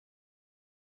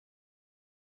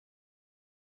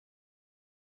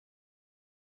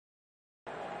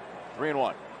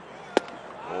3-1.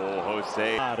 Oh,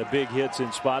 Jose. A lot of big hits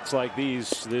in spots like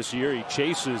these this year. He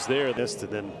chases there. Missed,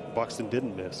 and then Buxton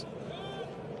didn't miss.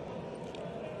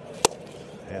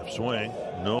 Half swing.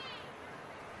 No.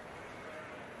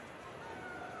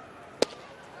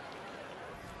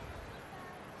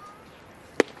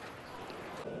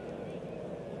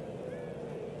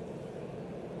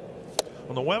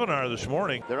 On the webinar this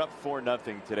morning, They're up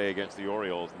 4-0 today against the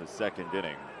Orioles in the second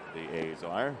inning. The A's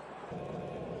are.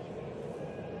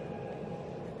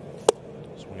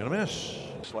 Swing and a miss.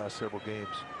 This last several games.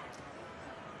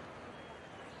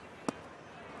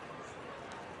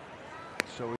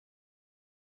 So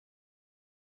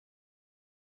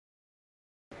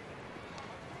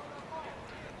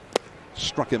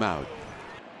struck him out.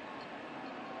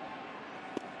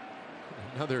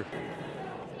 another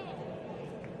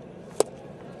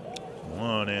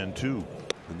 1-2.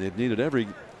 And they've needed every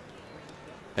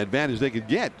advantage they could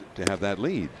get to have that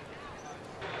lead.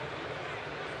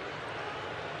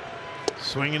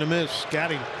 Swing and a miss.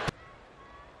 Got him.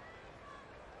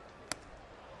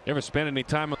 You ever spend any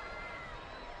time?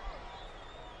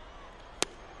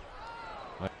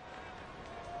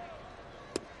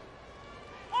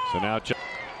 So now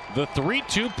the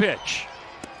 3-2 pitch.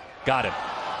 Got him.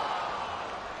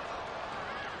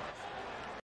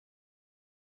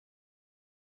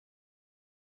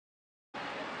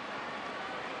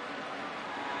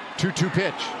 two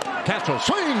pitch. Castro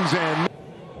swings and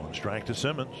 1 strike to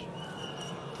Simmons.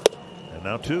 And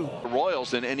now 2. Royals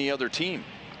than any other team.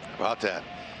 How about that?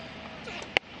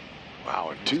 Wow,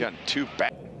 and He's gotten 2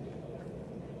 back.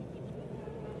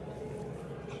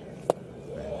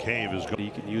 And Cave is going. he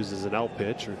can use as an out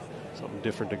pitch or something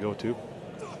different to go to.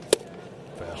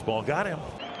 Fastball got him.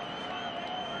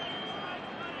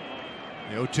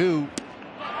 The 0-2.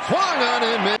 Swung on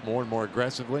and more and more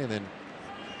aggressively, and then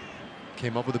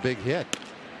came up with a big hit.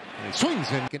 And he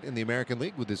swings in the American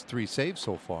League with his 3 saves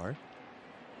so far.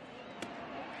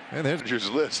 And there's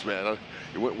his list, man.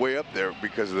 He went way up there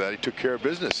because of that. He took care of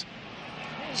business.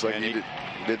 It's like he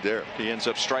did there. He ends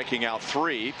up striking out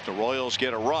 3. The Royals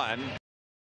get a run.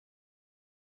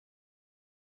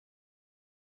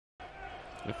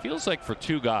 It feels like for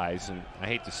 2 guys, and I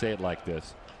hate to say it like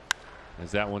this, as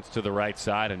that one's to the right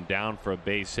side and down for a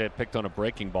base hit, picked on a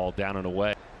breaking ball down and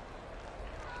away.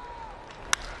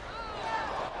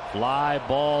 Fly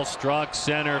ball struck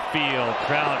center field.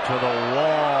 Trout to the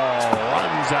wall,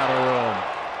 runs out of room.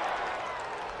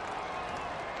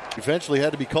 Eventually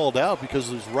had to be called out because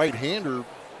his right-hander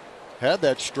had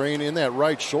that strain in that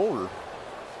right shoulder.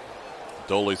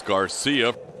 Dolis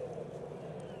Garcia.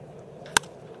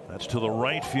 That's to the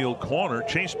right field corner.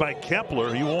 Chased by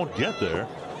Kepler. He won't get there.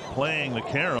 Playing the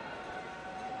carom.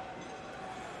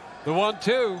 The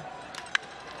 1-2.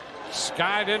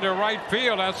 Skied into right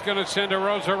field. That's going to send a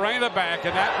Rosarena back,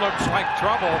 and that looks like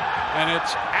trouble, and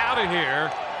it's out of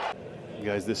here. you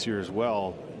guys this year as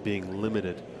well being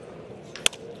limited.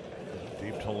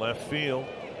 Deep to left field.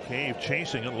 Cave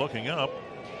chasing it, looking up.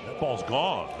 That ball's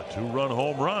gone. A 2-run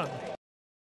home run.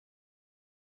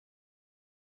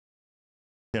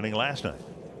 Inning last night.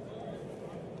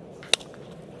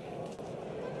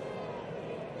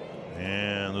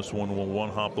 And this one will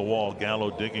one-hop the wall.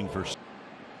 Gallo digging for.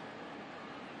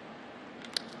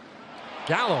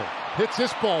 Gallo hits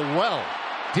this ball well.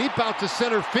 Deep out to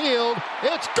center field.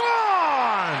 It's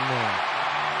gone!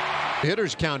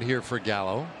 Hitters count here for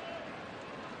Gallo.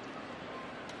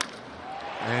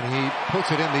 And he puts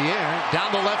it in the air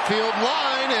down the left field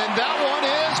line, and that one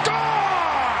is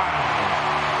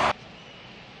gone!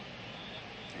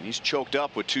 And he's choked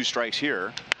up with 2 strikes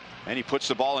here. And he puts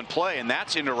the ball in play, and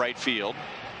that's into right field.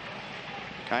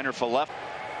 Kiner for left.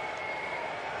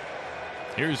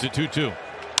 Here's the 2-2.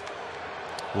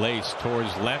 Lace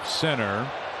towards left center.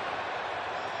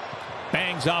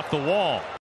 Bangs off the wall.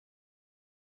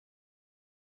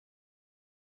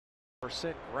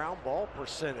 % ground ball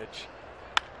percentage.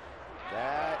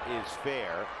 That is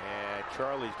fair, and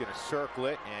Charlie's going to circle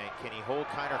it, and can he hold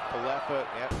Kiner Falefa?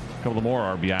 Yep. A couple of more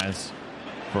RBIs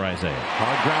for Isaiah.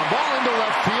 Hard ground ball into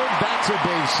left field. That's a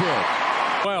base hit.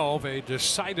 12, a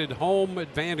decided home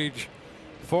advantage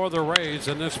for the Rays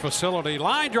in this facility.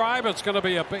 Line drive, it's going to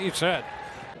be a base hit.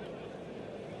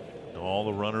 All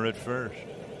the runner at first.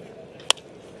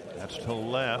 That's to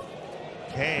left.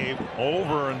 Cave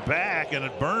over and back, and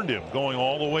it burned him going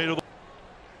all the way to the.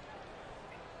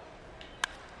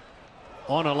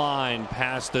 On a line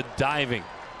past the diving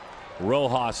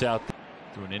Rojas out there.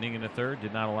 Through an inning and a third,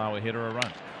 did not allow a hit or a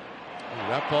run.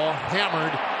 That ball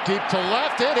hammered deep to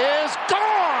left. It is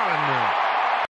gone!